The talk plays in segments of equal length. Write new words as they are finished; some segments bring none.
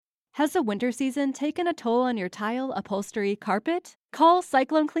Has the winter season taken a toll on your tile, upholstery, carpet? Call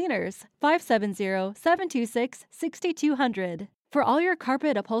Cyclone Cleaners, 570-726-6200. For all your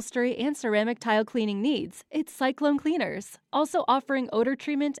carpet, upholstery, and ceramic tile cleaning needs, it's Cyclone Cleaners, also offering odor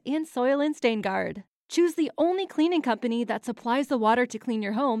treatment and soil and stain guard. Choose the only cleaning company that supplies the water to clean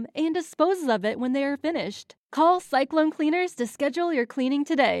your home and disposes of it when they are finished. Call Cyclone Cleaners to schedule your cleaning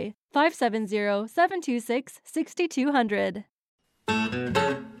today. 570-726-6200.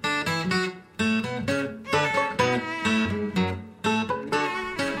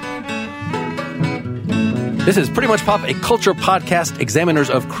 This is Pretty Much Pop, a culture podcast, examiners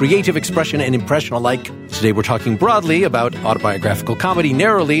of creative expression and impression alike. Today we're talking broadly about autobiographical comedy,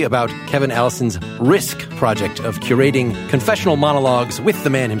 narrowly about Kevin Allison's Risk project of curating confessional monologues with the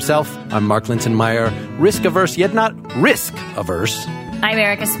man himself. I'm Mark Linton-Meyer, risk-averse, yet not risk-averse. I'm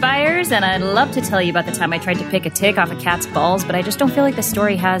Erica Spires, and I'd love to tell you about the time I tried to pick a tick off a cat's balls, but I just don't feel like the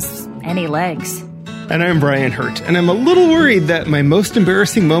story has any legs. And I'm Brian Hurt, and I'm a little worried that my most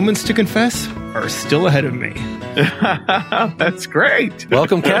embarrassing moments to confess are still ahead of me. That's great.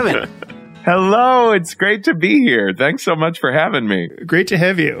 Welcome, Kevin. Hello, it's great to be here. Thanks so much for having me. Great to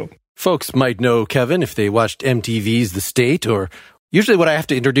have you. Folks might know Kevin if they watched MTV's The State, or usually what I have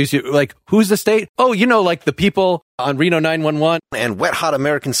to introduce you, like, who's The State? Oh, you know, like the people on Reno 911 and Wet Hot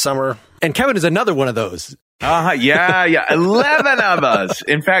American Summer. And Kevin is another one of those. Yeah. 11 of us.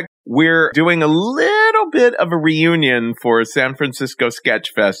 In fact, we're doing a little bit of a reunion for San Francisco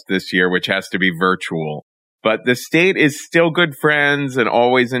Sketch Fest this year, which has to be virtual. But The State is still good friends and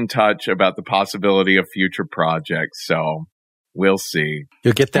always in touch about the possibility of future projects. So we'll see.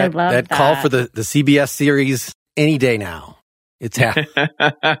 You'll get that call for the CBS series any day now. It's happening.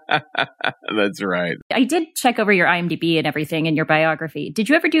 That's right. I did check over your IMDb and everything in your biography. Did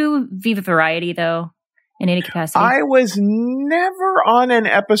you ever do Viva Variety, though, in any capacity? I was never on an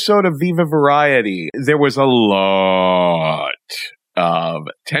episode of Viva Variety. There was a lot of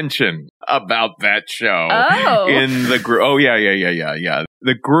tension about that show in the group. Oh, yeah.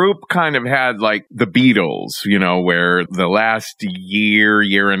 The group kind of had like the Beatles, you know, where the last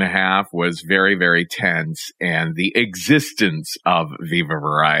year and a half was very, very tense. And the existence of Viva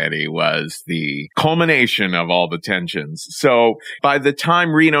Variety was the culmination of all the tensions. So by the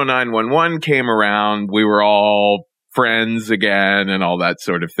time Reno 911 came around, we were all friends again and all that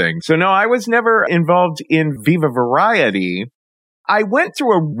sort of thing. So no, I was never involved in Viva Variety. I went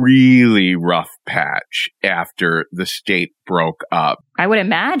through a really rough patch after The State broke up. I would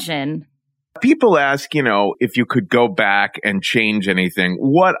imagine. People ask, you know, if you could go back and change anything.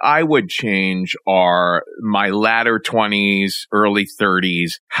 What I would change are my latter 20s, early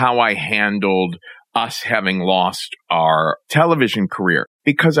 30s, how I handled us having lost our television career.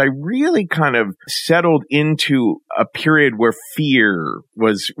 Because I really kind of settled into a period where fear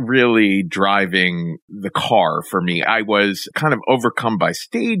was really driving the car for me. I was kind of overcome by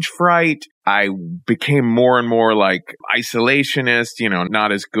stage fright. I became more and more like isolationist, you know,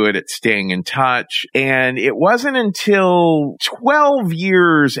 not as good at staying in touch. And it wasn't until 12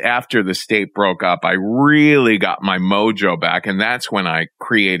 years after The State broke up, I really got my mojo back. And that's when I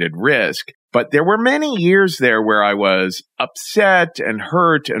created Risk. But there were many years there where I was upset and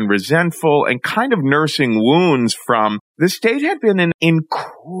hurt and resentful and kind of nursing wounds from The State had been an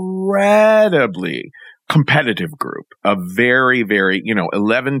incredibly competitive group, a very, very,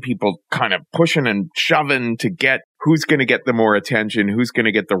 11 people kind of pushing and shoving to get who's going to get the more attention, who's going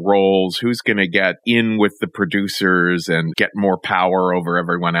to get the roles, who's going to get in with the producers and get more power over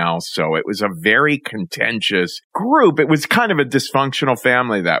everyone else. So it was a very contentious group. It was kind of a dysfunctional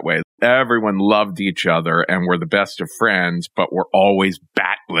family that way. Everyone loved each other and were the best of friends, but were always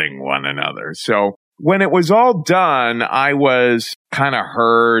battling one another. So when it was all done, I was kind of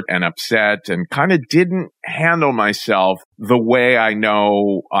hurt and upset and kind of didn't handle myself the way I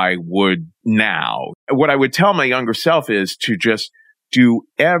know I would now. What I would tell my younger self is to just do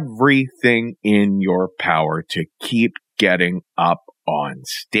everything in your power to keep getting up on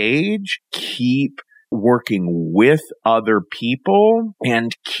stage, keep working with other people,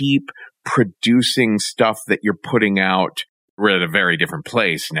 and keep producing stuff that you're putting out. We're at a very different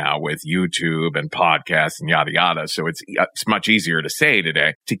place now with YouTube and podcasts and yada, yada. So it's much easier to say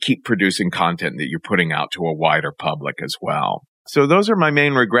today to keep producing content that you're putting out to a wider public as well. So those are my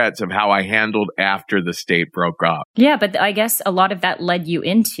main regrets of how I handled after the state broke up. Yeah, but I guess a lot of that led you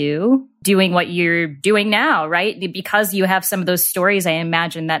into doing what you're doing now, right? Because you have some of those stories, I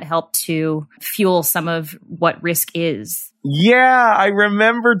imagine that helped to fuel some of what Risk is. Yeah, I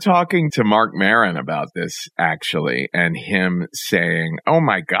remember talking to Mark Maron about this, actually, and him saying, oh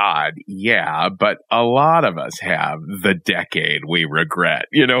my God, yeah, but a lot of us have the decade we regret.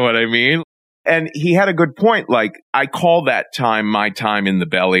 You know what I mean? And he had a good point. Like, I call that time my time in the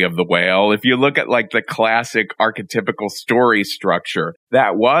belly of the whale. If you look at like the classic archetypical story structure,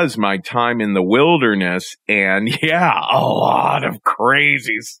 that was my time in the wilderness. And yeah, a lot of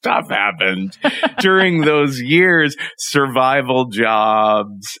crazy stuff happened during those years. Survival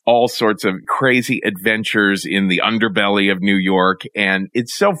jobs, all sorts of crazy adventures in the underbelly of New York. And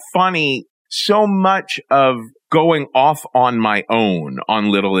it's so funny. So much of going off on my own on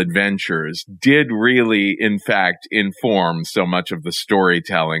little adventures did really, in fact, inform so much of the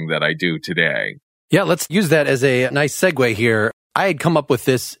storytelling that I do today. Yeah, let's use that as a nice segue here. I had come up with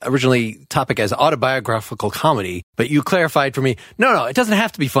this originally topic as autobiographical comedy, but you clarified for me, no, it doesn't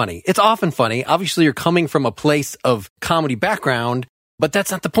have to be funny. It's often funny. Obviously, you're coming from a place of comedy background, but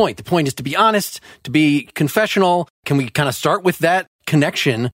that's not the point. The point is to be honest, to be confessional. Can we kind of start with that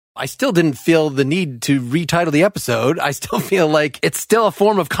connection? I still didn't feel the need to retitle the episode. I still feel like it's still a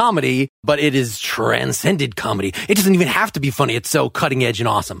form of comedy, but it is transcended comedy. It doesn't even have to be funny. It's so cutting edge and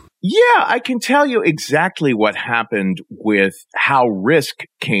awesome. Yeah, I can tell you exactly what happened with how Risk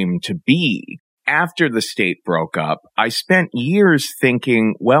came to be. After the state broke up, I spent years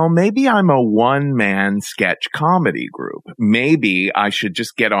thinking, well, maybe I'm a one-man sketch comedy group. Maybe I should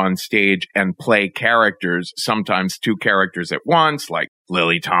just get on stage and play characters, sometimes two characters at once, like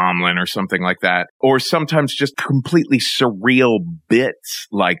Lily Tomlin or something like that, or sometimes just completely surreal bits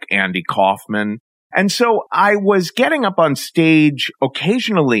like Andy Kaufman. And so I was getting up on stage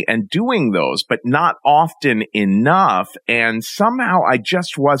occasionally and doing those, but not often enough. And somehow I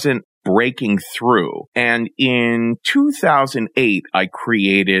just wasn't breaking through. And in 2008, I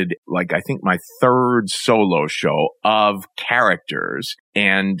created, I think my third solo show of characters,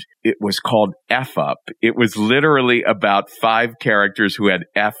 and it was called F Up. It was literally about 5 characters who had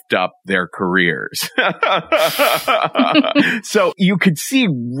F'd up their careers. So you could see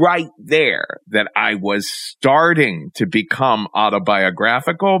right there that I was starting to become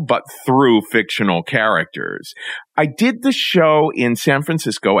autobiographical, but through fictional characters. I did the show in San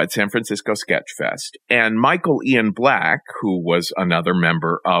Francisco at San Francisco Sketch Fest, and Michael Ian Black, who was another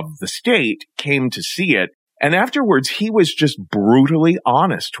member of the state, came to see it. And afterwards, he was just brutally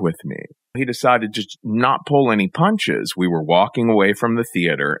honest with me. He decided to not pull any punches. We were walking away from the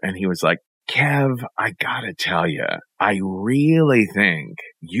theater, and he was like, Kev, I gotta tell you, I really think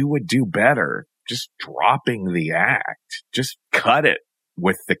you would do better just dropping the act. Just cut it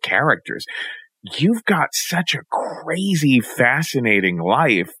with the characters. You've got such a crazy, fascinating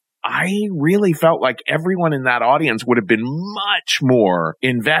life. I really felt like everyone in that audience would have been much more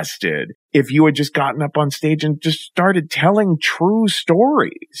invested if you had just gotten up on stage and just started telling true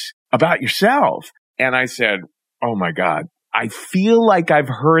stories about yourself. And I said, oh my God, I feel like I've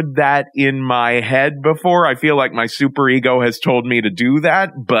heard that in my head before. I feel like my superego has told me to do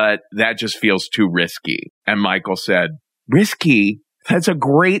that, but that just feels too risky. And Michael said, risky? That's a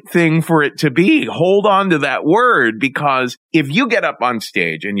great thing for it to be. Hold on to that word, because if you get up on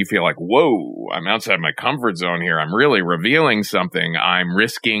stage and you feel like, whoa, I'm outside my comfort zone here, I'm really revealing something, I'm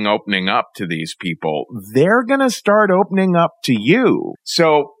risking opening up to these people, they're going to start opening up to you.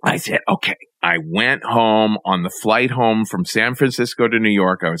 So I said, okay. I went home on the flight home from San Francisco to New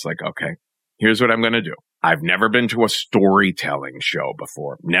York. I was like, okay, here's what I'm going to do. I've never been to a storytelling show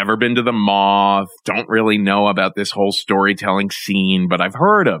before. Never been to the Moth. Don't really know about this whole storytelling scene, but I've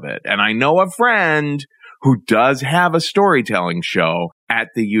heard of it. And I know a friend who does have a storytelling show at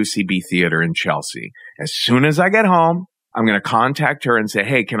the UCB Theater in Chelsea. As soon as I get home, I'm going to contact her and say,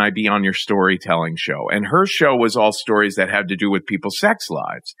 hey, can I be on your storytelling show? And her show was all stories that had to do with people's sex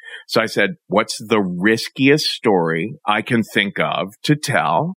lives. So I said, what's the riskiest story I can think of to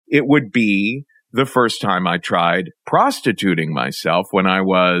tell? It would be the first time I tried prostituting myself when I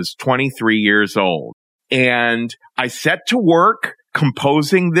was 23 years old. And I set to work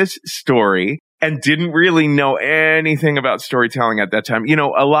composing this story and didn't really know anything about storytelling at that time. You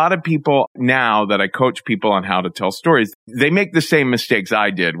know, a lot of people now that I coach people on how to tell stories, they make the same mistakes I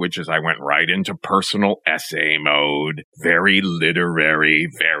did, which is I went right into personal essay mode, very literary,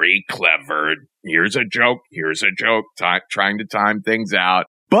 very clever. Here's a joke, trying to time things out.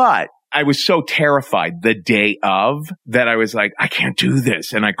 But I was so terrified the day of that I was like, I can't do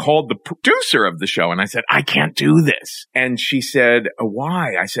this. And I called the producer of the show and I said, I can't do this. And she said,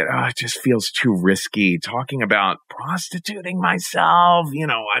 why? I said, it just feels too risky talking about prostituting myself.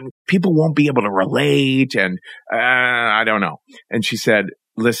 People won't be able to relate. And I don't know. And she said,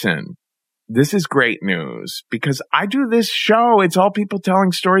 listen, this is great news because I do this show. It's all people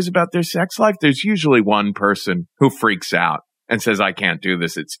telling stories about their sex life. There's usually one person who freaks out and says, I can't do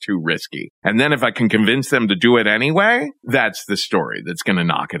this. It's too risky. And then if I can convince them to do it anyway, that's the story that's going to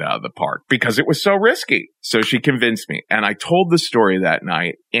knock it out of the park because it was so risky. So she convinced me. And I told the story that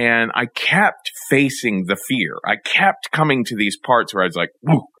night and I kept facing the fear. I kept coming to these parts where I was like,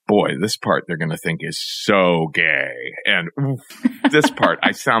 ooh, boy, this part they're going to think is so gay. And ooh, this part,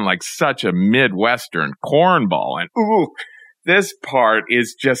 I sound like such a Midwestern cornball. And ooh, this part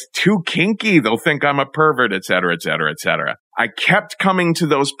is just too kinky. They'll think I'm a pervert, et cetera, et cetera, et cetera. I kept coming to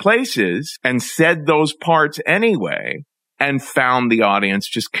those places and said those parts anyway and found the audience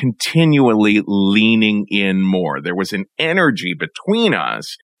just continually leaning in more. There was an energy between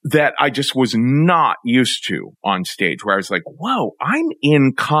us that I just was not used to on stage where I was like, whoa, I'm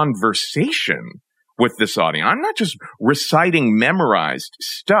in conversation with this audience. I'm not just reciting memorized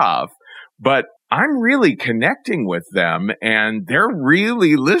stuff, but I'm really connecting with them and they're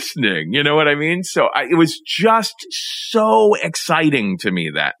really listening. You know what I mean? So it was just so exciting to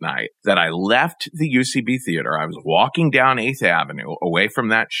me that night that I left the UCB theater. I was walking down 8th Avenue away from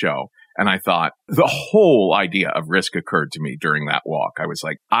that show. And I thought the whole idea of risk occurred to me during that walk. I was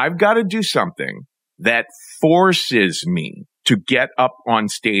like, I've got to do something that forces me to get up on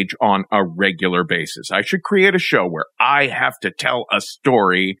stage on a regular basis. I should create a show where I have to tell a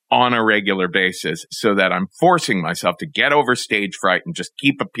story on a regular basis so that I'm forcing myself to get over stage fright and just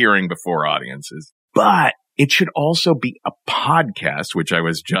keep appearing before audiences. But it should also be a podcast, which I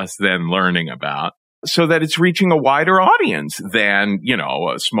was just then learning about, so that it's reaching a wider audience than,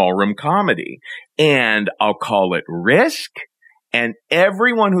 a small room comedy. And I'll call it Risk. And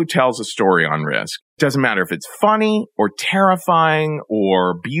everyone who tells a story on Risk, doesn't matter if it's funny or terrifying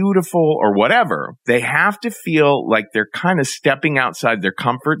or beautiful or whatever, they have to feel like they're kind of stepping outside their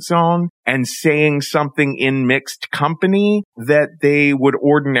comfort zone and saying something in mixed company that they would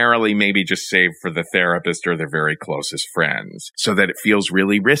ordinarily maybe just save for the therapist or their very closest friends, so that it feels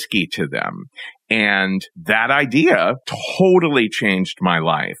really risky to them. And that idea totally changed my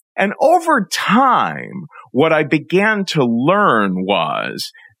life. And over time, what I began to learn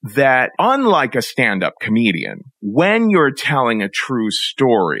was that unlike a stand-up comedian, when you're telling a true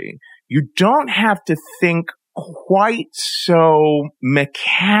story, you don't have to think quite so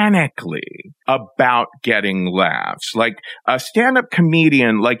mechanically about getting laughs. Like a stand-up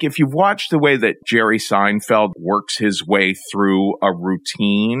comedian, like if you've watched the way that Jerry Seinfeld works his way through a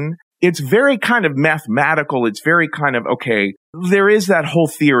routine, it's very kind of mathematical. It's very kind of, okay, there is that whole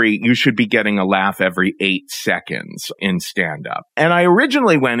theory you should be getting a laugh every 8 seconds in stand-up. And I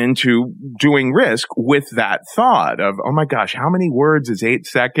originally went into doing Risk with that thought of, oh my gosh, how many words is 8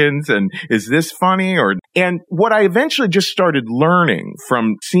 seconds? And is this funny? And what I eventually just started learning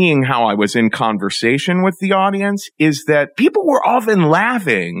from seeing how I was in conversation with the audience is that people were often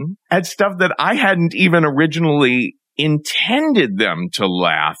laughing at stuff that I hadn't even originally intended them to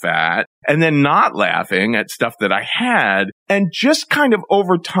laugh at, and then not laughing at stuff that I had, and just kind of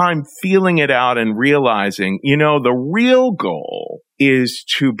over time feeling it out and realizing, the real goal is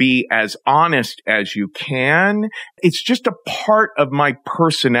to be as honest as you can. It's just a part of my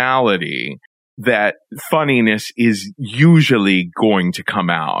personality that funniness is usually going to come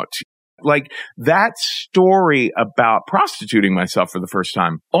out. Like that story about prostituting myself for the first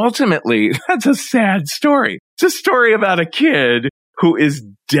time, ultimately, that's a sad story. It's a story about a kid who is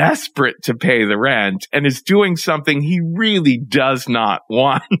desperate to pay the rent and is doing something he really does not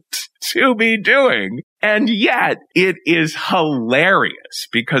want to be doing. And yet it is hilarious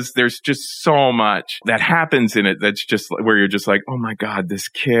because there's just so much that happens in it that's just where you're just like, oh my God, this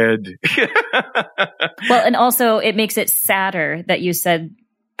kid. Well, and also it makes it sadder that you said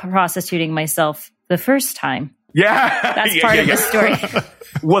prostituting myself the first time. Yeah. That's part of the story.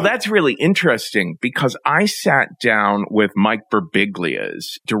 Well, that's really interesting because I sat down with Mike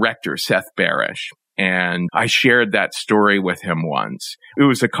Birbiglia's director, Seth Barish, and I shared that story with him once. It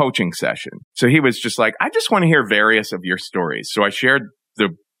was a coaching session. So he was just like, I just want to hear various of your stories. So I shared the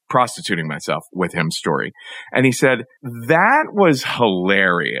prostituting myself with him story. And he said, that was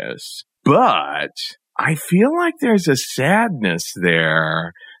hilarious, but I feel like there's a sadness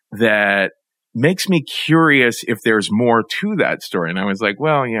there that makes me curious if there's more to that story. And I was like,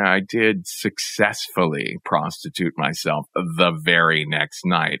 well, yeah, I did successfully prostitute myself the very next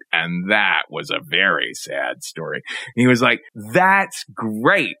night. And that was a very sad story. And he was like, that's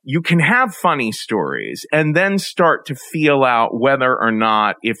great. You can have funny stories and then start to feel out whether or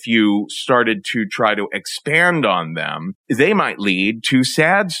not if you started to try to expand on them, they might lead to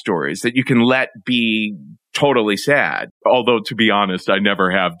sad stories that you can let be totally sad. Although, to be honest, I never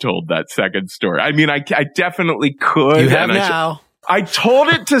have told that second story. I mean, I definitely could. You have now. I told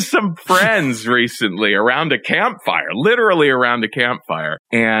it to some friends recently around a campfire, literally around a campfire.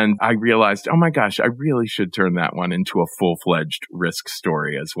 And I realized, oh my gosh, I really should turn that one into a full-fledged risk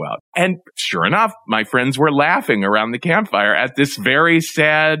story as well. And sure enough, my friends were laughing around the campfire at this very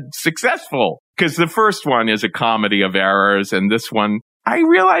sad, successful. Because the first one is a comedy of errors. And this one, I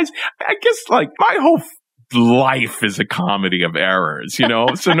realized, I guess like my whole life is a comedy of errors, you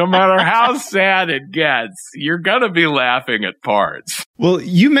know? So no matter how sad it gets, you're going to be laughing at parts. Well,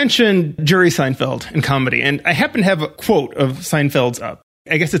 you mentioned Jerry Seinfeld in comedy, and I happen to have a quote of Seinfeld's up.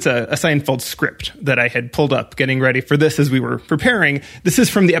 I guess it's a Seinfeld script that I had pulled up getting ready for this as we were preparing. This is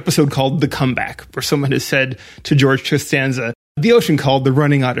from the episode called The Comeback, where someone has said to George Costanza, the ocean called the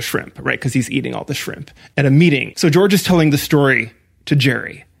running out of shrimp, right? Because he's eating all the shrimp at a meeting. So George is telling the story to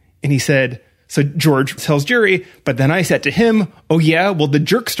Jerry, and he said, so George tells Jerry, but then I said to him, oh yeah, well, the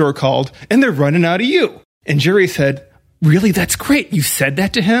jerk store called and they're running out of you. And Jerry said, really? That's great. You said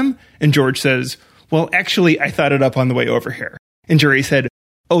that to him? And George says, well, actually, I thought it up on the way over here. And Jerry said,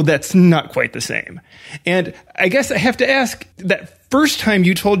 oh, that's not quite the same. And I guess I have to ask, that first time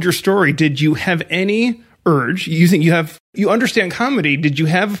you told your story, did you have any urge you understand comedy? Did you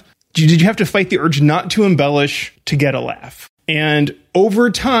have to fight the urge not to embellish to get a laugh? And over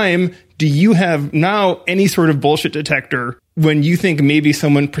time, do you have now any sort of bullshit detector when you think maybe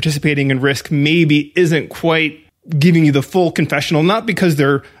someone participating in risk maybe isn't quite giving you the full confessional, not because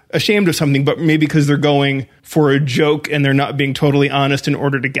they're ashamed of something, but maybe because they're going for a joke and they're not being totally honest in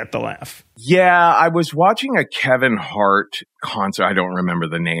order to get the laugh? Yeah, I was watching a Kevin Hart concert. I don't remember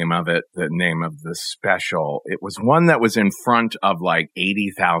the name of it, the name of the special. It was one that was in front of like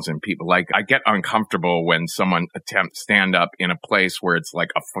 80,000 people. Like, I get uncomfortable when someone attempts stand up in a place where it's like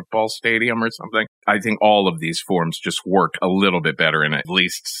a football stadium or something. I think all of these forms just work a little bit better in at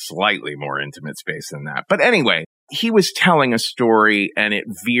least slightly more intimate space than that. But anyway, he was telling a story and it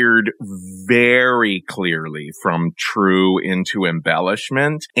veered very clearly from true into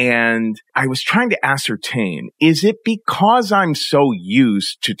embellishment. And I was trying to ascertain, is it because I'm so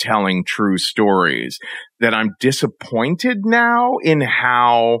used to telling true stories that I'm disappointed now in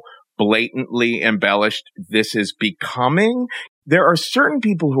how blatantly embellished this is becoming? There are certain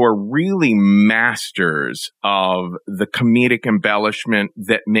people who are really masters of the comedic embellishment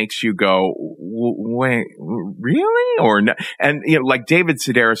that makes you go, wait, really? Or no? And, you know, like David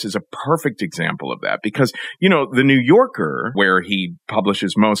Sedaris is a perfect example of that because, you know, The New Yorker, where he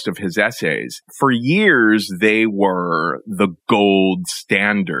publishes most of his essays, for years, they were the gold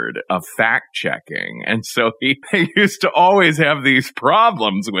standard of fact checking. And so he used to always have these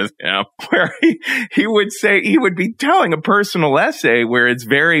problems with him where he would say, he would be telling a personal essay where it's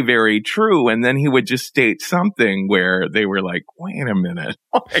very, very true. And then he would just state something where they were like, wait a minute.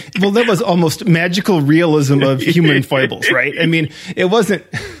 Well, that was almost magical realism of human foibles, right? I mean, it wasn't.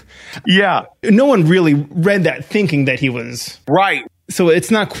 Yeah. No one really read that thinking that he was. Right. So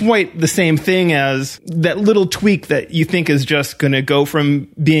it's not quite the same thing as that little tweak that you think is just going to go from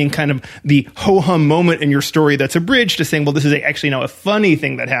being kind of the ho-hum moment in your story that's a bridge to saying, well, this is actually now a funny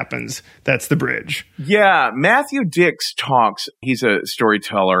thing that happens. That's the bridge. Yeah. Matthew Dix talks, he's a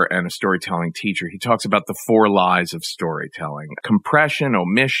storyteller and a storytelling teacher. He talks about the 4 lies of storytelling: compression,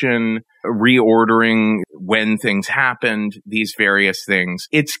 omission, reordering when things happened, these various things.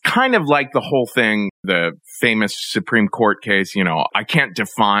 It's kind of like the whole thing, the famous Supreme Court case, you know, I can't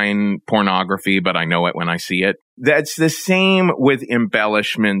define pornography, but I know it when I see it. That's the same with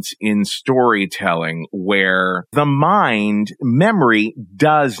embellishments in storytelling, where the memory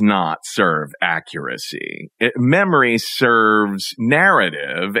does not serve accuracy. Memory serves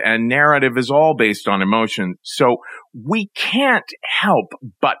narrative, and narrative is all based on emotion. So we can't help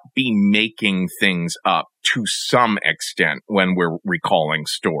but be making things up to some extent when we're recalling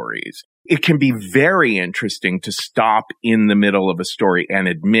stories. It can be very interesting to stop in the middle of a story and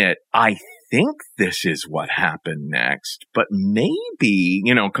admit, I think this is what happened next, but maybe,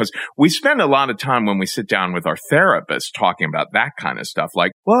 you know, because we spend a lot of time when we sit down with our therapist talking about that kind of stuff,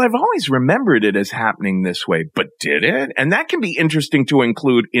 like, well, I've always remembered it as happening this way, but did it? And that can be interesting to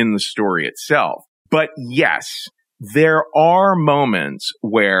include in the story itself. But yes, there are moments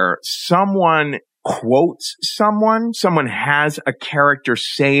where someone quotes someone has a character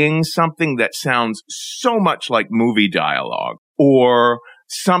saying something that sounds so much like movie dialogue, or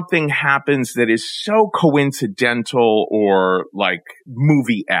something happens that is so coincidental or like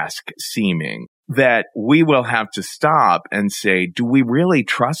movie-esque seeming that we will have to stop and say, do we really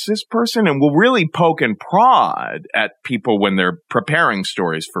trust this person? And we'll really poke and prod at people when they're preparing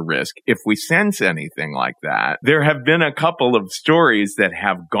stories for Risk if we sense anything like that. There have been a couple of stories that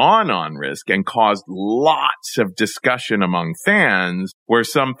have gone on Risk and caused lots of discussion among fans, where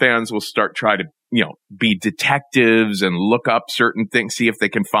some fans will start trying to be detectives and look up certain things, see if they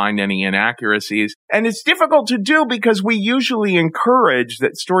can find any inaccuracies. And it's difficult to do because we usually encourage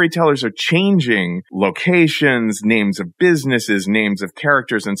that storytellers are changing locations, names of businesses, names of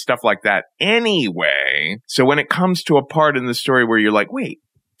characters, and stuff like that anyway. So when it comes to a part in the story where you're like, wait,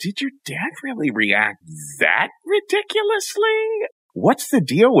 did your dad really react that ridiculously? What's the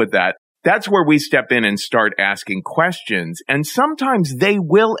deal with that? That's where we step in and start asking questions. And sometimes they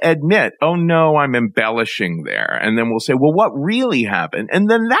will admit, oh no, I'm embellishing there. And then we'll say, well, what really happened? And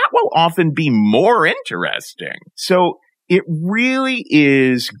then that will often be more interesting. So it really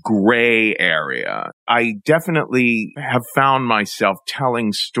is gray area. I definitely have found myself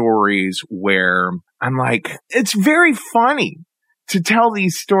telling stories where I'm like, it's very funny to tell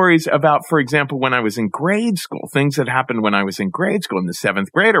these stories about, for example, when I was in grade school, things that happened when I was in grade school in the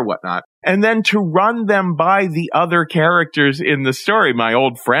 7th grade or whatnot, and then to run them by the other characters in the story, my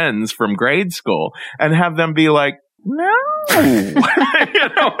old friends from grade school, and have them be like, no. You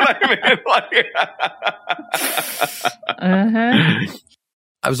know what I mean?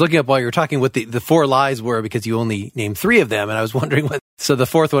 I was looking up while you were talking what the 4 lies were, because you only named 3 of them. And I was wondering so the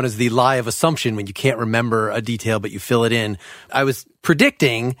 4th one is the lie of assumption, when you can't remember a detail, but you fill it in. I was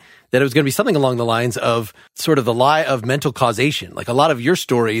predicting that it was going to be something along the lines of sort of the lie of mental causation. Like a lot of your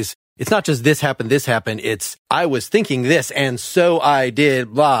stories, it's not just this happened. It's I was thinking this and so I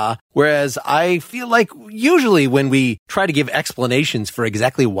did blah. Whereas I feel like usually when we try to give explanations for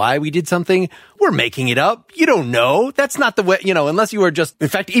exactly why we did something, we're making it up. You don't know. That's not the way, unless you are just, in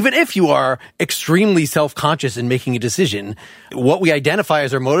fact, even if you are extremely self-conscious in making a decision, what we identify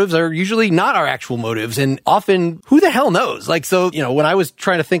as our motives are usually not our actual motives. And often, who the hell knows? Like, so, when I was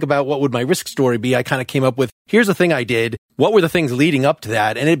trying to think about what would my Risk story be, I kind of came up with, here's the thing I did. What were the things leading up to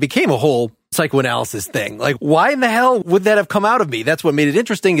that? And it became a whole psychoanalysis thing. Like, why in the hell would that have come out of me? That's what made it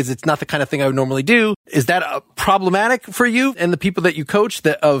interesting, is it's not the kind of thing I would normally do. Is that problematic for you and the people that you coach,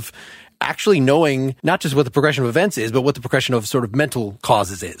 that of actually knowing not just what the progression of events is, but what the progression of sort of mental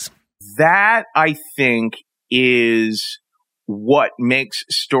causes is? That, I think, is what makes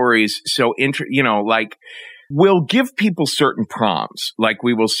stories so we'll give people certain prompts. Like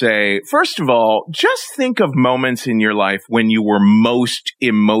we will say, first of all, just think of moments in your life when you were most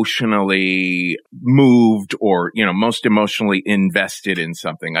emotionally moved or, most emotionally invested in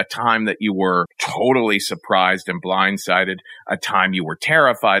something. A time that you were totally surprised and blindsided, a time you were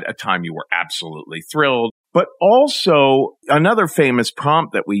terrified, a time you were absolutely thrilled. But also, another famous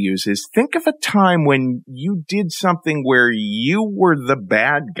prompt that we use is, think of a time when you did something where you were the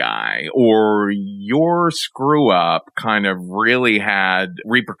bad guy, or your screw up kind of really had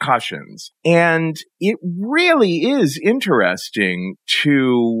repercussions. And it really is interesting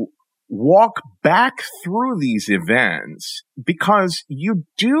to walk back through these events, because you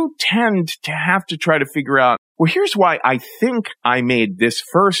do tend to have to try to figure out, well, here's why I think I made this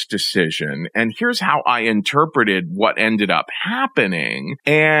first decision, and here's how I interpreted what ended up happening.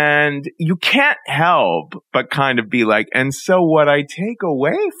 And you can't help but kind of be like, and so what I take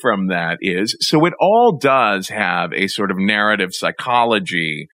away from that is, so it all does have a sort of narrative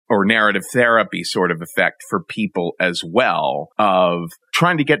psychology or narrative therapy sort of effect for people as well, of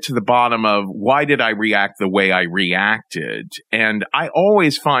trying to get to the bottom of, why did I react the way I reacted? And I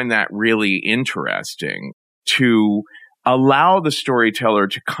always find that really interesting, to allow the storyteller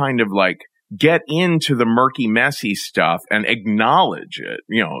to kind of like get into the murky, messy stuff and acknowledge it,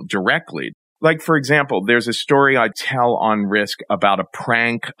 directly. Like, for example, there's a story I tell on Risk about a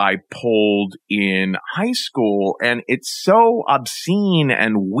prank I pulled in high school, and it's so obscene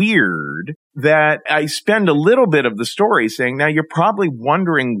and weird that I spend a little bit of the story saying, now you're probably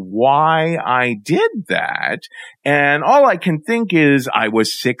wondering why I did that. And all I can think is, I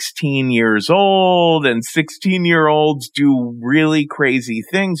was 16 years old, and 16-year-olds do really crazy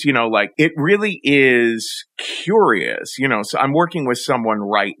things, like it really is curious, so I'm working with someone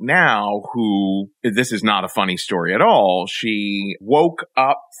right now who, this is not a funny story at all. She woke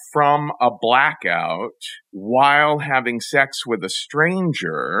up from a blackout while having sex with a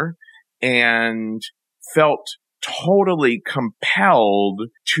stranger and felt totally compelled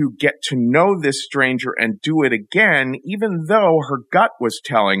to get to know this stranger and do it again, even though her gut was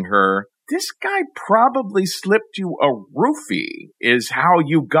telling her, this guy probably slipped you a roofie, is how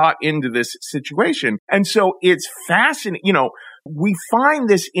you got into this situation. And so it's fascinating. We find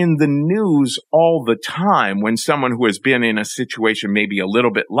this in the news all the time when someone who has been in a situation maybe a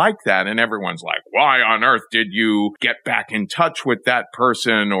little bit like that, and everyone's like, why on earth did you get back in touch with that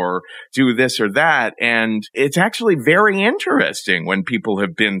person or do this or that? And it's actually very interesting when people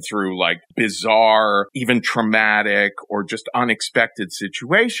have been through like bizarre, even traumatic or just unexpected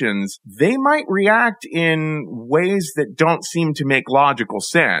situations. They might react in ways that don't seem to make logical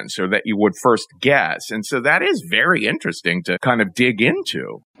sense or that you would first guess. And so that is very interesting to kind of dig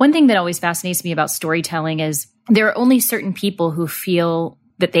into. One thing that always fascinates me about storytelling is there are only certain people who feel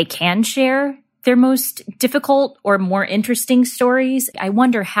that they can share their most difficult or more interesting stories. I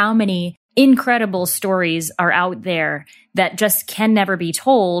wonder how many incredible stories are out there that just can never be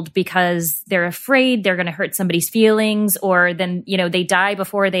told because they're afraid they're going to hurt somebody's feelings, or then, they die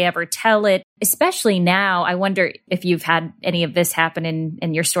before they ever tell it. Especially now, I wonder if you've had any of this happen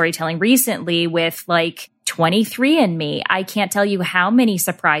in your storytelling recently with like 23andMe. I can't tell you how many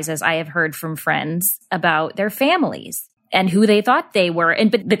surprises I have heard from friends about their families and who they thought they were.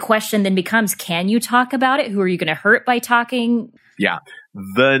 But the question then becomes, can you talk about it? Who are you going to hurt by talking? Yeah.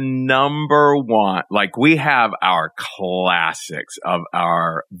 The number one, like we have our classics of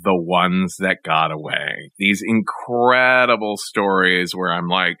the ones that got away. These incredible stories where I'm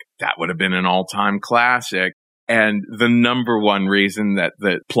like, that would have been an all-time classic. And the number one reason that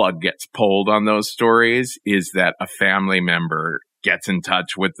the plug gets pulled on those stories is that a family member gets in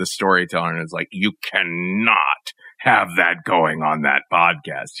touch with the storyteller and is like, you cannot have that going on that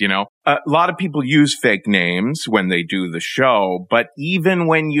podcast. A lot of people use fake names when they do the show, but even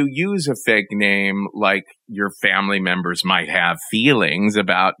when you use a fake name, like your family members might have feelings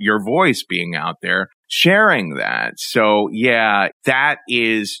about your voice being out there, sharing that. So yeah, that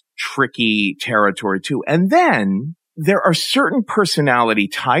is tricky territory too. And then there are certain personality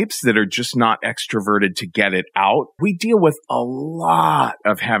types that are just not extroverted to get it out. We deal with a lot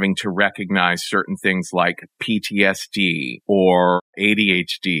of having to recognize certain things like PTSD or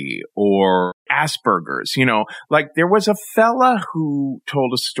ADHD or Asperger's. Like there was a fella who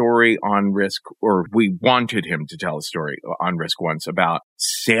told a story on Risk, or we wanted him to tell a story on Risk once about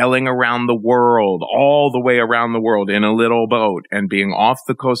sailing around the world, all the way around the world in a little boat and being off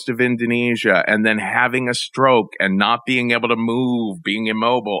the coast of Indonesia and then having a stroke and not being able to move, being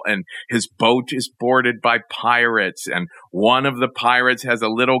immobile. And his boat is boarded by pirates. And one of the pirates has a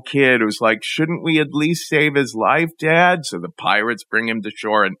little kid who's like, shouldn't we at least save his life, Dad? So the pirates bring him to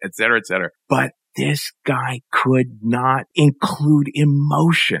shore and et cetera, et cetera. But this guy could not include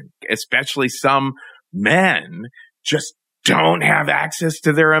emotion, especially some men just don't have access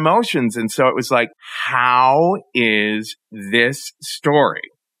to their emotions. And so it was like, how is this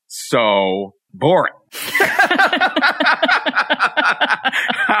story so boring?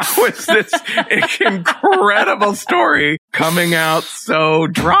 How is this incredible story coming out so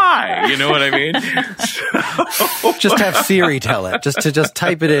dry? You know what I mean? So, just have Siri tell it. Just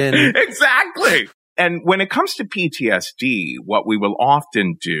type it in. Exactly. And when it comes to PTSD, what we will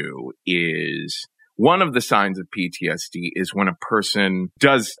often do is, one of the signs of PTSD is when a person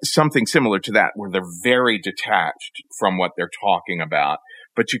does something similar to that, where they're very detached from what they're talking about.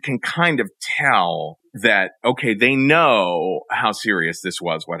 But you can kind of tell that, okay, they know how serious this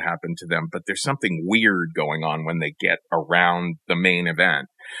was, what happened to them, but there's something weird going on when they get around the main event.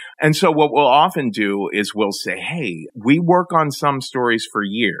 And so what we'll often do is we'll say, hey, we work on some stories for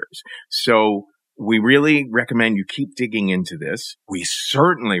years. So we really recommend you keep digging into this. We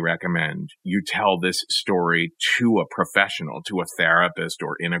certainly recommend you tell this story to a professional, to a therapist,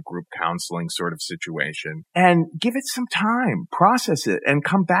 or in a group counseling sort of situation, and give it some time, process it, and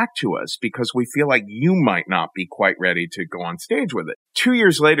come back to us, because we feel like you might not be quite ready to go on stage with it. 2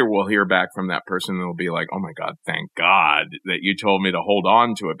 years later, we'll hear back from that person and they'll be like, oh my God, thank God that you told me to hold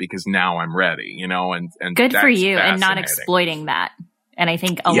on to it, because now I'm ready, and good for you, and not exploiting that. And I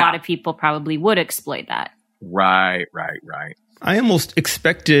think a lot of people probably would exploit that. Right. I almost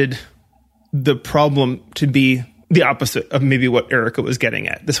expected the problem to be the opposite of maybe what Erica was getting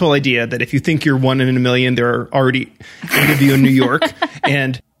at. This whole idea that if you think you're one in a million, there are already 8 of you in New York.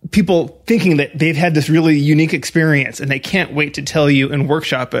 And people thinking that they've had this really unique experience and they can't wait to tell you and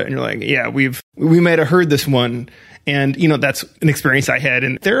workshop it. And you're like, yeah, we might have heard this one. And, that's an experience I had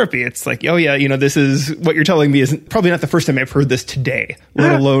in therapy. It's like, oh yeah, this is what you're telling me is probably not the first time I've heard this today,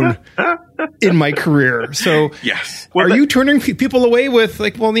 let alone in my career. So yes. Are you turning people away with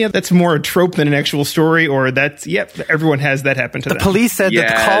like, well, yeah, that's more a trope than an actual story, or that's, everyone has that happen to them. The police said that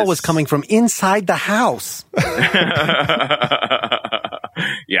the call was coming from inside the house.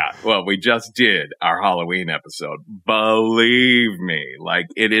 Yeah, well, we just did our Halloween episode. Believe me, like,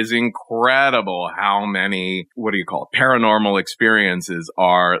 it is incredible how many, paranormal experiences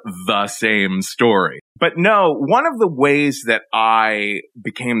are the same story. But no, one of the ways that I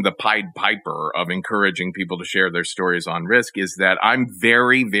became the Pied Piper of encouraging people to share their stories on Risk is that I'm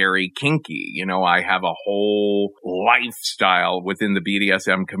very, very kinky. I have a whole lifestyle within the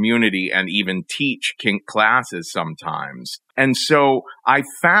BDSM community and even teach kink classes sometimes. And so I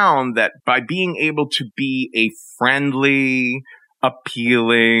found that by being able to be a friendly,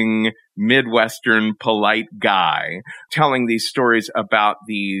 appealing, Midwestern, polite guy telling these stories about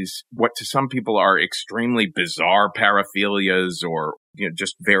these, what to some people are extremely bizarre paraphilias or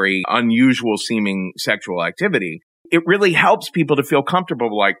just very unusual seeming sexual activity, it really helps people to feel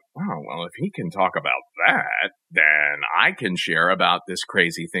comfortable like, oh, well, if he can talk about that, then I can share about this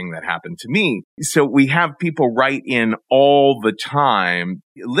crazy thing that happened to me. So we have people write in all the time,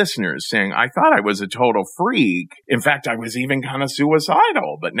 listeners saying, I thought I was a total freak. In fact, I was even kind of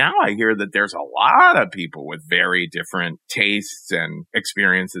suicidal. But now I hear that there's a lot of people with very different tastes and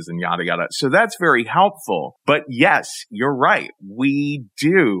experiences and yada, yada. So that's very helpful. But yes, you're right. We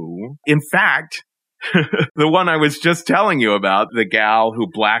do. In fact, the one I was just telling you about, the gal who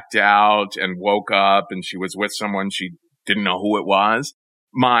blacked out and woke up and she was with someone she didn't know who it was.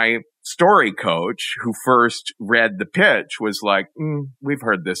 My story coach who first read the pitch was like, we've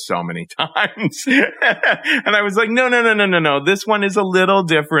heard this so many times. And I was like, no. This one is a little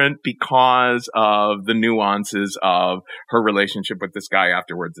different because of the nuances of her relationship with this guy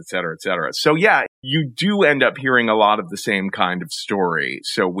afterwards, et cetera, et cetera. So yeah, you do end up hearing a lot of the same kind of story.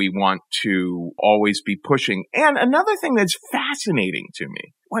 So we want to always be pushing. And another thing that's fascinating to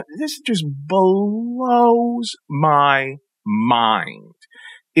me, this just blows my mind,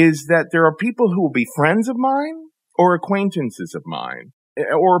 is that there are people who will be friends of mine or acquaintances of mine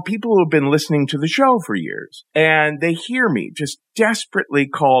or people who have been listening to the show for years, and they hear me just desperately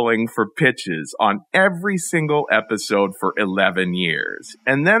calling for pitches on every single episode for 11 years.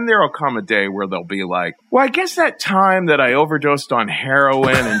 And then there'll come a day where they'll be like, well, I guess that time that I overdosed on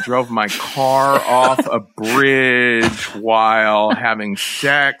heroin and drove my car off a bridge while having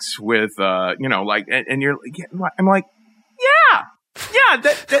sex with, and I'm like, yeah,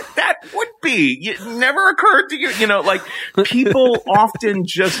 that would be. It never occurred to you, people often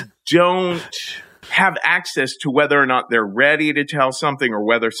just don't have access to whether or not they're ready to tell something or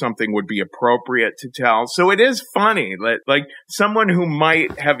whether something would be appropriate to tell. So it is funny, like someone who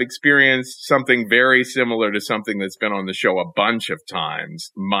might have experienced something very similar to something that's been on the show a bunch of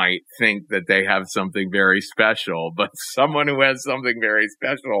times might think that they have something very special, but someone who has something very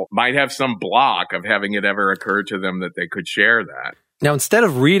special might have some block of having it ever occur to them that they could share that. Now, instead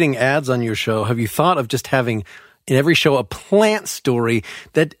of reading ads on your show, have you thought of just having in every show a plant story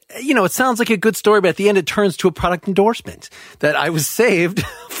that, it sounds like a good story, but at the end it turns to a product endorsement that I was saved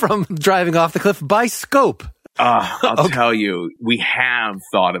from driving off the cliff by Scope? I'll tell you, we have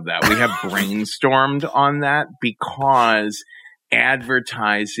thought of that. We have brainstormed on that because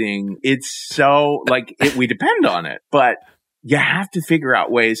advertising, it's so, we depend on it, but you have to figure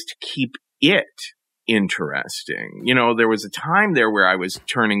out ways to keep it interesting. There was a time there where I was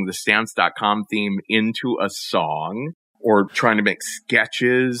turning the Stance.com theme into a song or trying to make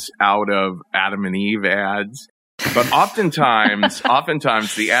sketches out of Adam and Eve ads. But oftentimes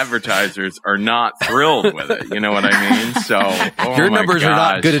the advertisers are not thrilled with it. You know what I mean? So your numbers are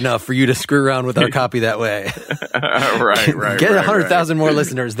not good enough for you to screw around with our copy that way. Right. Get 100,000 more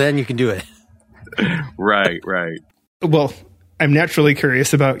listeners, then you can do it. Right. Well, I'm naturally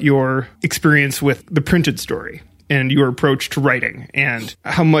curious about your experience with the printed story and your approach to writing and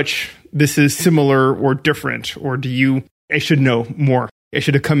how much this is similar or different, or I should know more. I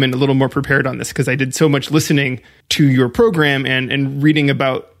should have come in a little more prepared on this because I did so much listening to your program and reading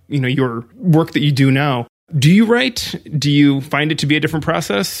about, your work that you do now. Do you write? Do you find it to be a different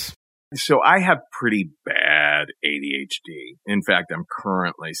process? So I have pretty bad ADHD. In fact, I'm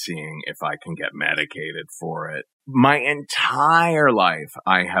currently seeing if I can get medicated for it. My entire life,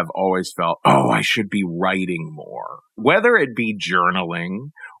 I have always felt, I should be writing more. Whether it be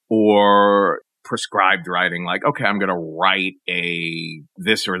journaling or prescribed writing, like, okay, I'm going to write a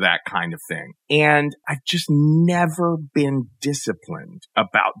this or that kind of thing. And I've just never been disciplined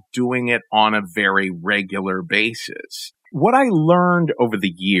about doing it on a very regular basis. What I learned over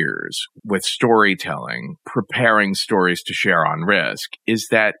the years with storytelling, preparing stories to share on Risk, is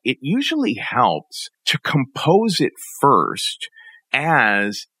that it usually helps to compose it first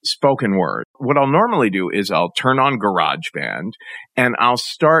as spoken word. What I'll normally do is I'll turn on GarageBand and I'll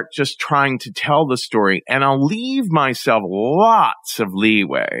start just trying to tell the story, and I'll leave myself lots of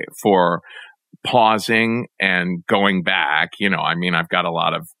leeway for pausing and going back.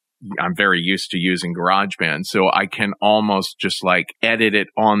 I'm very used to using GarageBand, so I can almost just like edit it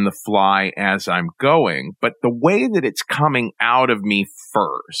on the fly as I'm going. But the way that it's coming out of me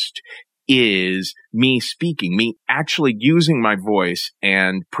first is me speaking, me actually using my voice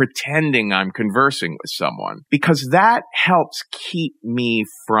and pretending I'm conversing with someone, because that helps keep me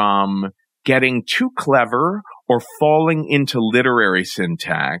from getting too clever or falling into literary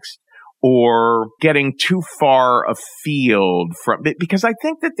syntax or getting too far afield from it, because I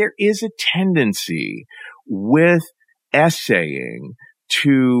think that there is a tendency with essaying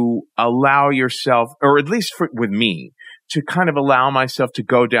to allow yourself, or at least with me, to kind of allow myself to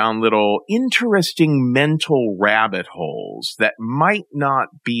go down little interesting mental rabbit holes that might not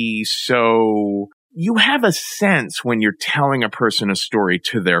be so. You have a sense when you're telling a person a story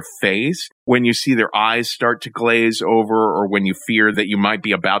to their face, when you see their eyes start to glaze over, or when you fear that you might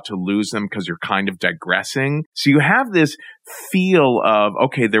be about to lose them because you're kind of digressing. So you have this feel of,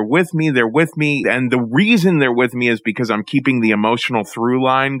 okay, they're with me. And the reason they're with me is because I'm keeping the emotional through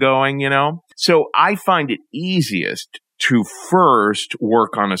line going, So I find it easiest to first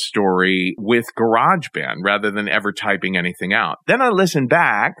work on a story with GarageBand rather than ever typing anything out. Then I listen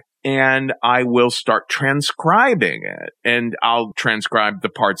back and I will start transcribing it, and I'll transcribe the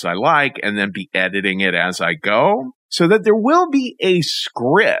parts I like and then be editing it as I go, so that there will be a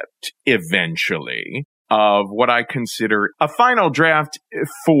script eventually of what I consider a final draft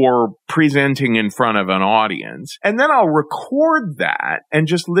for presenting in front of an audience. And then I'll record that and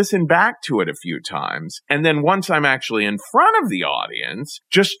just listen back to it a few times. And then once I'm actually in front of the audience,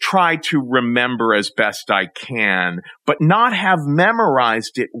 just try to remember as best I can, but not have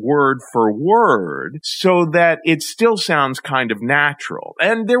memorized it word for word, so that it still sounds kind of natural.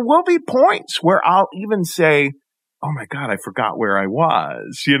 And there will be points where I'll even say, oh my God, I forgot where I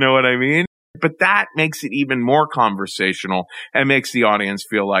was. You know what I mean? But that makes it even more conversational and makes the audience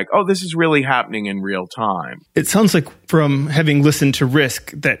feel like, oh, this is really happening in real time. It sounds like, from having listened to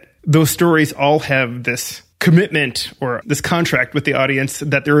Risk, that those stories all have this commitment or this contract with the audience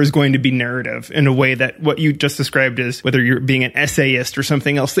that there is going to be narrative in a way that what you just described is, whether you're being an essayist or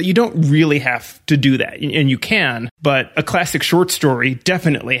something else, that you don't really have to do that. And you can, but a classic short story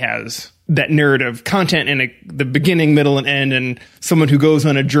definitely has that narrative content in the beginning, middle, and end, and someone who goes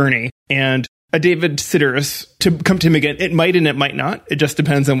on a journey. And a David Sedaris, to come to him again, it might and it might not. It just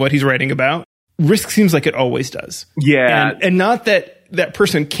depends on what he's writing about. Risk seems like it always does. Yeah. And not that that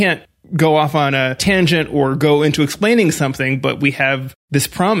person can't go off on a tangent or go into explaining something, but we have this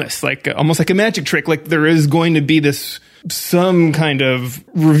promise, like almost like a magic trick. Like there is going to be some kind of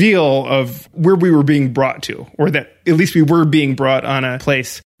reveal of where we were being brought to, or that at least we were being brought on a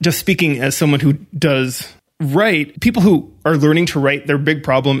place. Just speaking as someone who does write, people who are learning to write, their big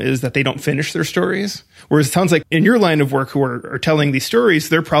problem is that they don't finish their stories. Whereas it sounds like in your line of work, who are telling these stories,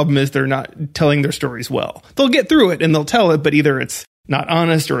 their problem is they're not telling their stories well. They'll get through it and they'll tell it, but either it's not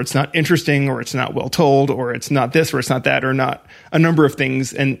honest, or it's not interesting, or it's not well told, or it's not this, or it's not that, or not a number of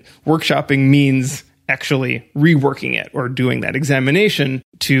things. And workshopping means actually reworking it or doing that examination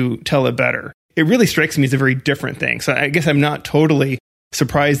to tell it better. It really strikes me as a very different thing. So I guess I'm not totally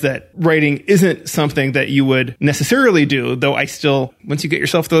surprised that writing isn't something that you would necessarily do, though I still, once you get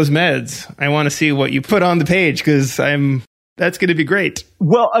yourself those meds, I want to see what you put on the page, because that's going to be great.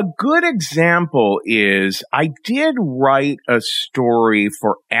 Well, a good example is I did write a story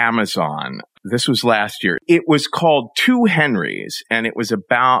for Amazon. This was last year. It was called Two Henrys, and it was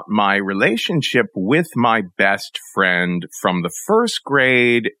about my relationship with my best friend from the first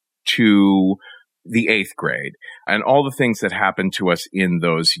grade to the 8th grade, and all the things that happened to us in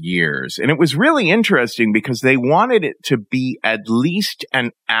those years. And it was really interesting because they wanted it to be at least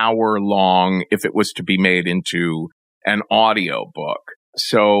an hour long if it was to be made into an audio book.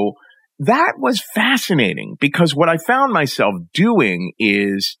 So that was fascinating, because what I found myself doing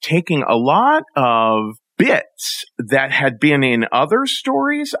is taking a lot of bits that had been in other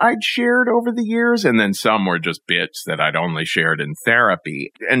stories I'd shared over the years, and then some were just bits that I'd only shared in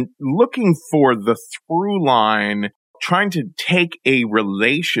therapy, and looking for the through line trying to take a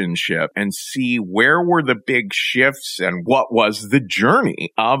relationship and see where were the big shifts and what was the journey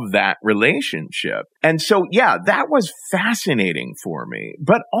of that relationship. And so, yeah, that was fascinating for me.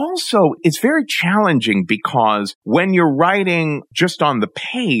 But also, it's very challenging because when you're writing just on the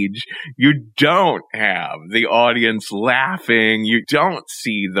page, you don't have the audience laughing. You don't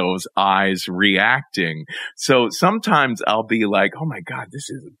see those eyes reacting. So sometimes I'll be like, oh my God, this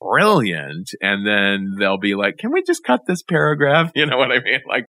is brilliant. And then they'll be like, can we just cut this paragraph? You know what I mean?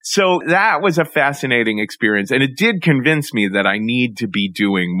 Like, so that was a fascinating experience. And it did convince me that I need to be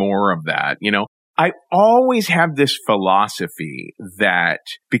doing more of that. You know, I always have this philosophy that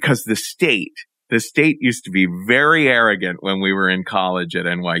because the state used to be very arrogant when we were in college at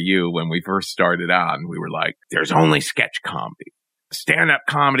NYU, when we first started out, and we were like, there's only sketch comedy. Stand-up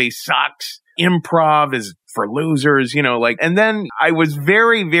comedy sucks. Improv is for losers, you know, like, and then I was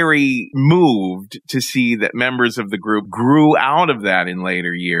very, very moved to see that members of the group grew out of that in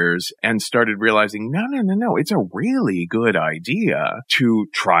later years and started realizing, no, it's a really good idea to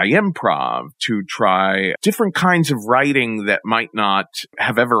try improv, to try different kinds of writing that might not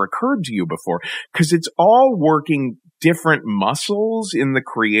have ever occurred to you before, because it's all working different muscles in the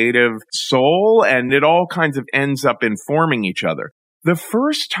creative soul, and it all kinds of ends up informing each other. The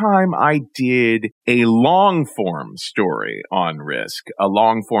first time I did a long-form story on Risk, a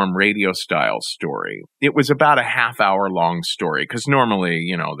long-form radio-style story, it was about a half-hour-long story, because normally,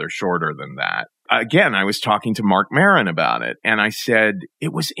 you know, they're shorter than that. Again, I was talking to Mark Maron about it, and I said,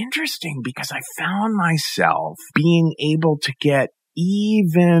 it was interesting because I found myself being able to get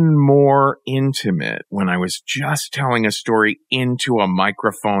even more intimate when I was just telling a story into a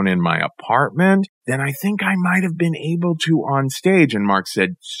microphone in my apartment than I think I might have been able to on stage. And Mark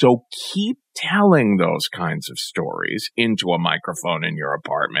said, so keep telling those kinds of stories into a microphone in your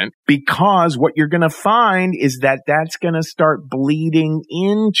apartment, because what you're going to find is that that's going to start bleeding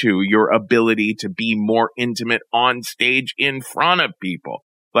into your ability to be more intimate on stage in front of people.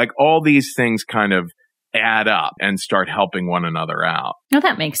 Like, all these things kind of add up and start helping one another out. No,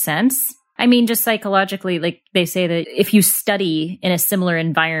 that makes sense. I mean, just psychologically, like they say that if you study in a similar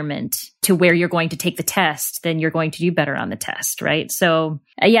environment to where you're going to take the test, then you're going to do better on the test, right? So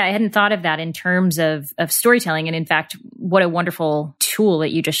yeah, I hadn't thought of that in terms of storytelling. And in fact, what a wonderful tool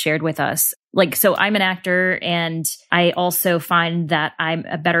that you just shared with us. Like, so I'm an actor, and I also find that I'm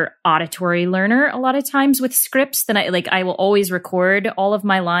a better auditory learner a lot of times with scripts than I will always record all of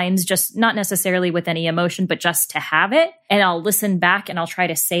my lines, just not necessarily with any emotion, but just to have it. And I'll listen back and I'll try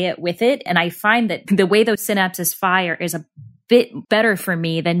to say it with it. And I find that the way those synapses fire is a bit better for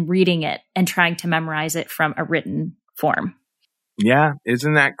me than reading it and trying to memorize it from a written form. Yeah,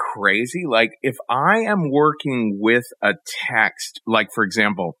 isn't that crazy? Like, if I am working with a text, like, for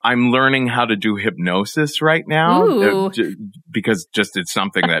example, I'm learning how to do hypnosis right now because just it's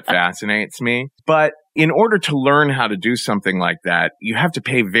something that fascinates me. But in order to learn how to do something like that, you have to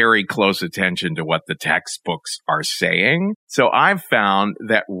pay very close attention to what the textbooks are saying. So I've found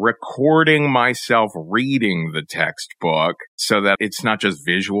that recording myself reading the textbook so that it's not just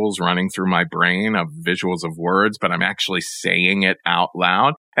visuals running through my brain of visuals of words, but I'm actually saying it out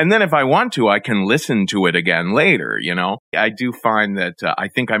loud. And then if I want to, I can listen to it again later, you know? I do find that I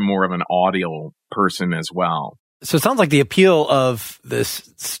think I'm more of an audio person as well. So it sounds like the appeal of this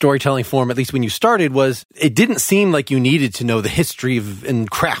storytelling form, at least when you started, was it didn't seem like you needed to know the history of and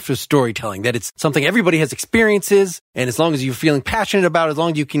craft of storytelling, that it's something everybody has experiences. And as long as you're feeling passionate about it, as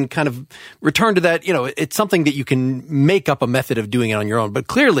long as you can kind of return to that, you know, it's something that you can make up a method of doing it on your own. But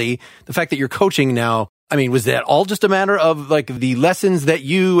clearly, the fact that you're coaching now, I mean, was that all just a matter of like the lessons that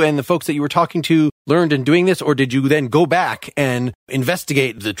you and the folks that you were talking to learned in doing this? Or did you then go back and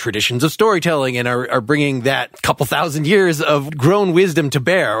investigate the traditions of storytelling and are bringing that couple thousand years of grown wisdom to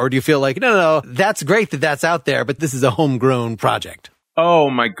bear? Or do you feel like, no, that's great that that's out there, but this is a homegrown project? Oh,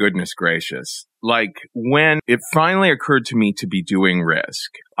 my goodness gracious. Like, when it finally occurred to me to be doing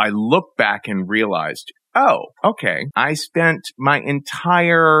Risk, I looked back and realized, oh, okay. I spent my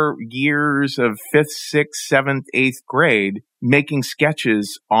entire years of 5th, 6th, 7th, 8th grade making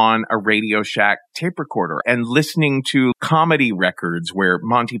sketches on a Radio Shack tape recorder and listening to comedy records where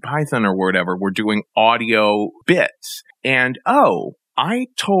Monty Python or whatever were doing audio bits. And, I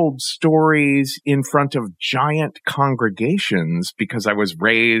told stories in front of giant congregations because I was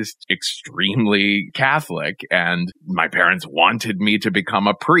raised extremely Catholic and my parents wanted me to become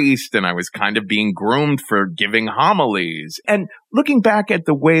a priest and I was kind of being groomed for giving homilies. And looking back at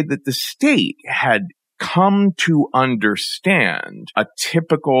the way that the state had come to understand a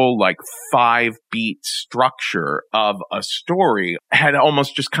typical 5-beat structure of a story, had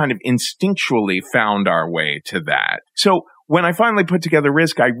almost just kind of instinctually found our way to that. So when I finally put together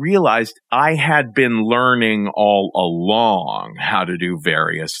Risk, I realized I had been learning all along how to do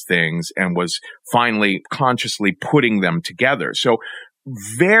various things and was finally consciously putting them together. So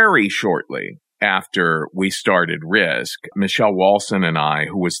very shortly after we started Risk, Michelle Walson and I,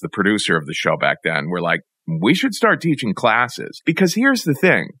 who was the producer of the show back then, were like, we should start teaching classes. Because here's the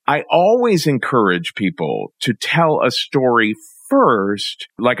thing. I always encourage people to tell a story first,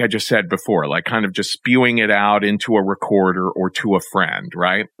 like I just said before, kind of just spewing it out into a recorder or to a friend,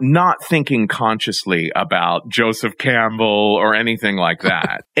 right? Not thinking consciously about Joseph Campbell or anything like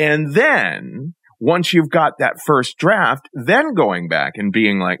that. And then once you've got that first draft, then going back and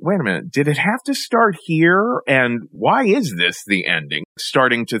being like, wait a minute, did it have to start here? And why is this the ending?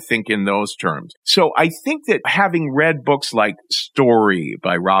 Starting to think in those terms. So I think that having read books like Story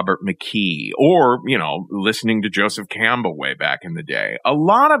by Robert McKee or, listening to Joseph Campbell way back in the day, a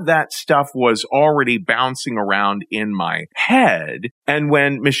lot of that stuff was already bouncing around in my head. And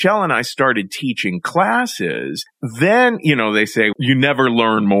when Michelle and I started teaching classes, then, they say you never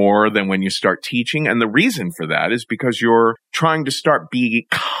learn more than when you start teaching. And the reason for that is because you're trying to start being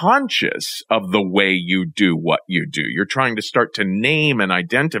conscious of the way you do what you do. You're trying to start to name and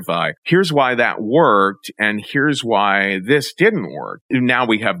identify, here's why that worked, and here's why this didn't work. Now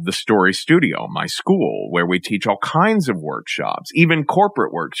we have the Story Studio, my school, where we teach all kinds of workshops, even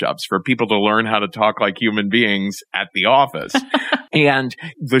corporate workshops for people to learn how to talk like human beings at the office. And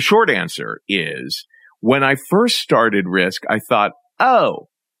the short answer is, when I first started Risk, I thought, oh,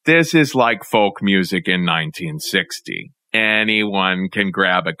 this is like folk music in 1960. Anyone can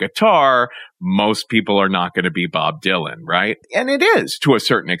grab a guitar. Most people are not going to be Bob Dylan, right? And it is to a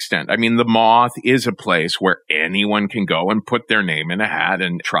certain extent. I mean, The Moth is a place where anyone can go and put their name in a hat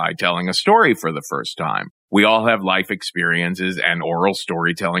and try telling a story for the first time. We all have life experiences, and oral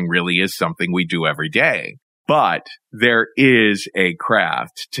storytelling really is something we do every day. But there is a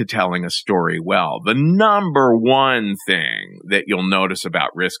craft to telling a story well. The number one thing that you'll notice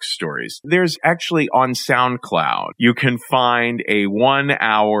about Risk stories, there's actually on SoundCloud, you can find a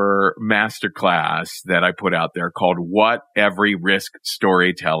 1-hour masterclass that I put out there called What Every Risk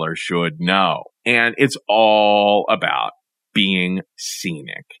Storyteller Should Know. And it's all about being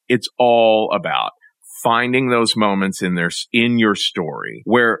scenic. It's all about finding those moments in your story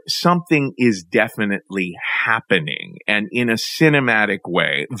where something is definitely happening, and in a cinematic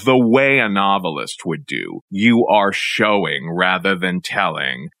way, the way a novelist would do, you are showing rather than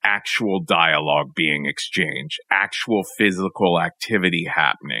telling actual dialogue being exchanged, actual physical activity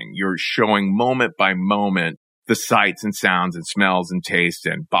happening. You're showing moment by moment the sights and sounds and smells and tastes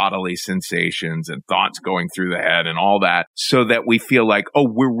and bodily sensations and thoughts going through the head and all that, so that we feel like, oh,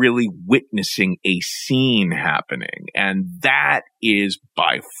 we're really witnessing a scene happening. And that is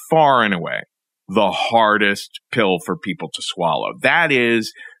by far and away the hardest pill for people to swallow. That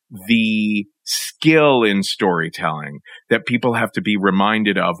is the skill in storytelling that people have to be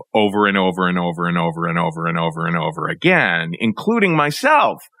reminded of over and over and over and over and over and over and over again, including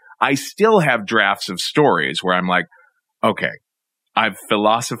myself. I still have drafts of stories where I'm like, okay, I've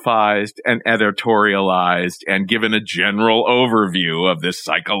philosophized and editorialized and given a general overview of this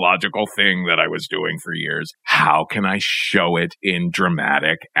psychological thing that I was doing for years. How can I show it in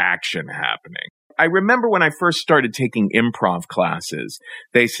dramatic action happening? I remember when I first started taking improv classes,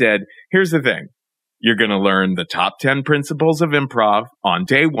 they said, here's the thing. You're going to learn the top 10 principles of improv on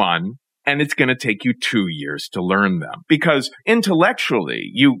day 1. And it's going to take you 2 years to learn them, because intellectually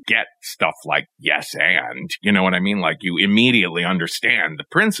you get stuff like yes and, you know what I mean? Like you immediately understand the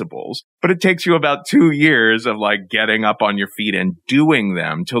principles, but it takes you about 2 years of getting up on your feet and doing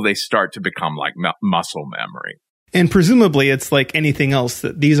them till they start to become like muscle memory. And presumably it's like anything else,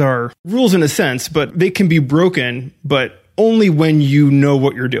 that these are rules in a sense, but they can be broken, but only when you know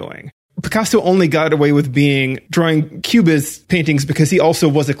what you're doing. Picasso only got away with drawing cubist paintings because he also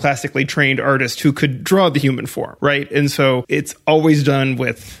was a classically trained artist who could draw the human form, right? And so it's always done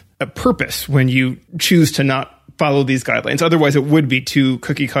with a purpose when you choose to not follow these guidelines. Otherwise, it would be too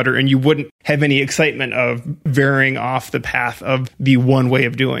cookie cutter and you wouldn't have any excitement of veering off the path of the one way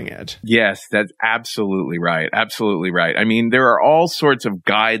of doing it. Yes, that's absolutely right. Absolutely right. I mean, there are all sorts of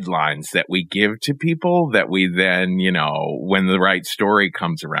guidelines that we give to people that we then, when the right story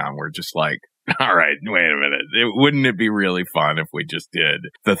comes around, we're just like, all right, wait a minute. Wouldn't it be really fun if we just did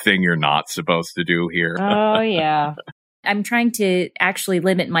the thing you're not supposed to do here? Oh, yeah. I'm trying to actually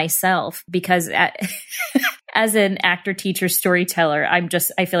limit myself because As an actor, teacher, storyteller,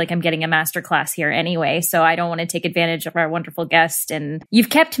 I feel like I'm getting a masterclass here anyway. So I don't want to take advantage of our wonderful guest. And you've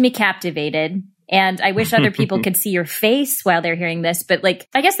kept me captivated. And I wish other people could see your face while they're hearing this. But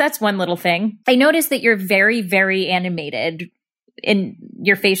I guess that's one little thing. I noticed that you're very, very animated in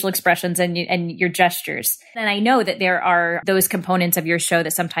your facial expressions and your gestures. And I know that there are those components of your show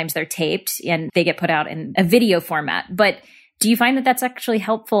that sometimes they're taped and they get put out in a video format. But do you find that that's actually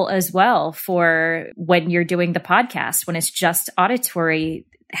helpful as well for when you're doing the podcast, when it's just auditory,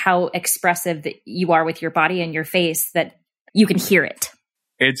 how expressive that you are with your body and your face that you can hear it?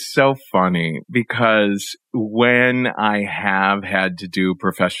 It's so funny because when I have had to do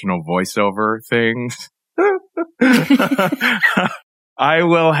professional voiceover things, I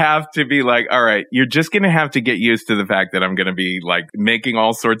will have to be like, all right, you're just going to have to get used to the fact that I'm going to be making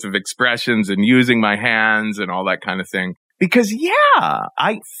all sorts of expressions and using my hands and all that kind of thing. Because,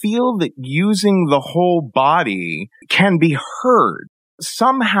 I feel that using the whole body can be heard.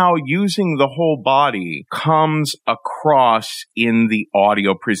 Somehow using the whole body comes across in the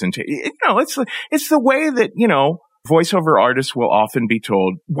audio presentation. It's the way that, voiceover artists will often be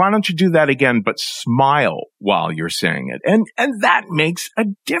told, why don't you do that again, but smile while you're saying it? And that makes a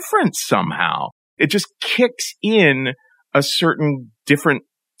difference somehow. It just kicks in a certain different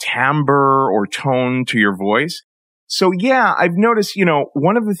timbre or tone to your voice. So I've noticed,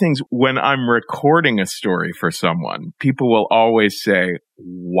 one of the things when I'm recording a story for someone, people will always say,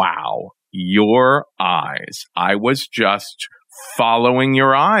 wow, your eyes. I was just following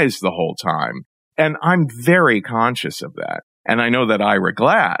your eyes the whole time. And I'm very conscious of that. And I know that Ira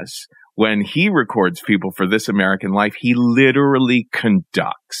Glass, when he records people for This American Life, he literally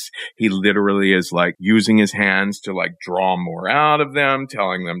conducts. He literally is using his hands to draw more out of them,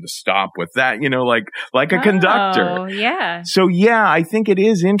 telling them to stop with that, like a conductor. Oh, yeah. So I think it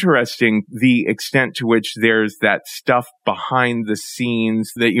is interesting the extent to which there's that stuff behind the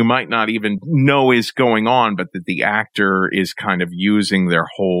scenes that you might not even know is going on, but that the actor is kind of using their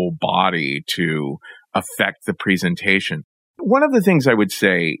whole body to affect the presentation. One of the things I would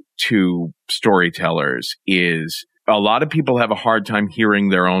say to storytellers is a lot of people have a hard time hearing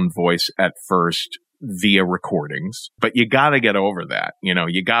their own voice at first via recordings, but you got to get over that.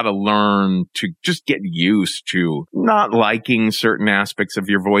 You got to learn to just get used to not liking certain aspects of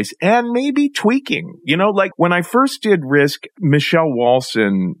your voice and maybe tweaking. When I first did Risk, Michelle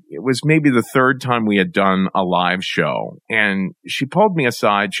Walson, it was maybe the third time we had done a live show, and she pulled me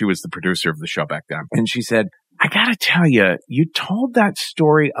aside. She was the producer of the show back then, and she said, I gotta tell you, you told that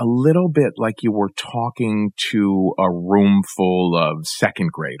story a little bit like you were talking to a room full of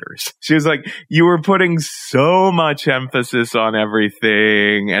second graders. She was like, you were putting so much emphasis on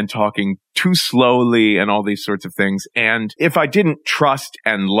everything and talking too slowly and all these sorts of things. And if I didn't trust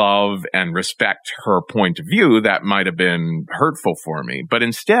and love and respect her point of view, that might have been hurtful for me. But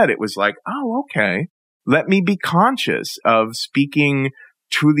instead, it was like, oh, okay, let me be conscious of speaking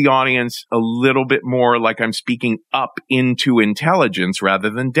to the audience a little bit more like I'm speaking up into intelligence rather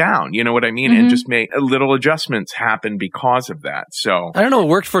than down. You know what I mean? Mm-hmm. And just make little adjustments happen because of that. So I don't know. It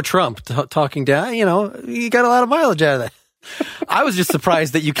worked for Trump talking down. You got a lot of mileage out of that. I was just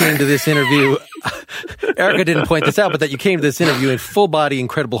surprised that you came to this interview. Erica didn't point this out, but that you came to this interview in full body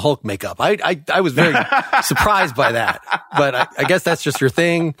Incredible Hulk makeup. I was very surprised by that, but I guess that's just your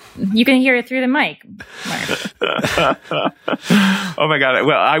thing. You can hear it through the mic, Mark. Oh my God.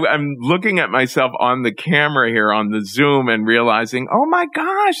 Well, I'm looking at myself on the camera here on the Zoom and realizing, oh my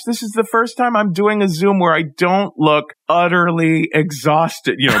gosh, this is the first time I'm doing a Zoom where I don't look utterly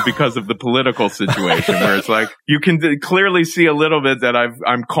exhausted, because of the political situation where it's like, you can clearly see a little bit that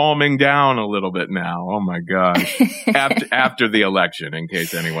I'm calming down a little bit now. Oh my gosh. after the election, in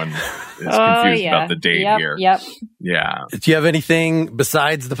case anyone is confused about the date here. Yep. Yeah. Do you have anything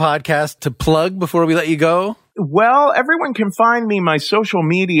besides the podcast to plug before we let you go? Well, everyone can find me. My social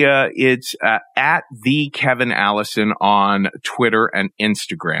media, it's at the Kevin Allison on Twitter and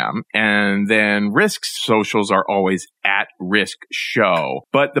Instagram. And then Risk's socials are always at Risk Show.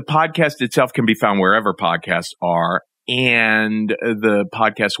 But the podcast itself can be found wherever podcasts are. And the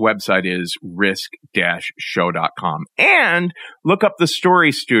podcast website is risk-show.com. And look up the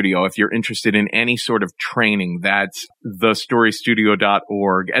Story Studio if you're interested in any sort of training. That's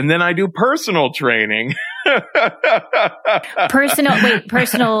thestorystudio.org. And then I do personal training.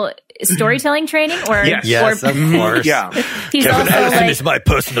 Personal storytelling training? Or yes, of course. Yeah. He's Kevin also Allison is my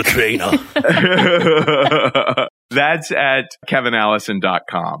personal trainer. That's at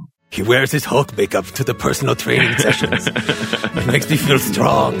kevinallison.com. He wears his Hulk makeup to the personal training sessions. It makes me feel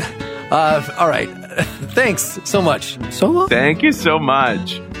strong. All right. Thanks so much. So long. Thank you so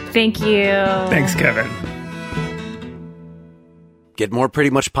much. Thank you. Thanks, Kevin. Get more Pretty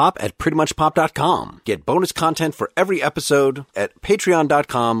Much Pop at prettymuchpop.com. Get bonus content for every episode at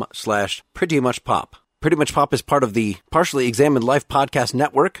patreon.com/prettymuchpop. Pretty Much Pop is part of the Partially Examined Life podcast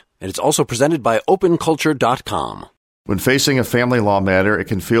network, and it's also presented by openculture.com. When facing a family law matter, it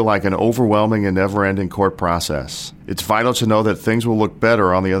can feel like an overwhelming and never-ending court process. It's vital to know that things will look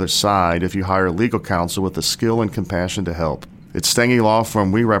better on the other side if you hire legal counsel with the skill and compassion to help. At Stengy Law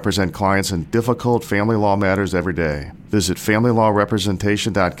Firm, we represent clients in difficult family law matters every day. Visit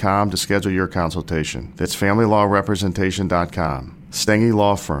FamilyLawRepresentation.com to schedule your consultation. That's FamilyLawRepresentation.com. Stengy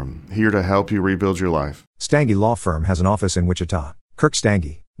Law Firm, here to help you rebuild your life. Stengy Law Firm has an office in Wichita. Kirk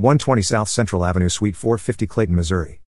Stengy, 120 South Central Avenue, Suite 450, Clayton, Missouri.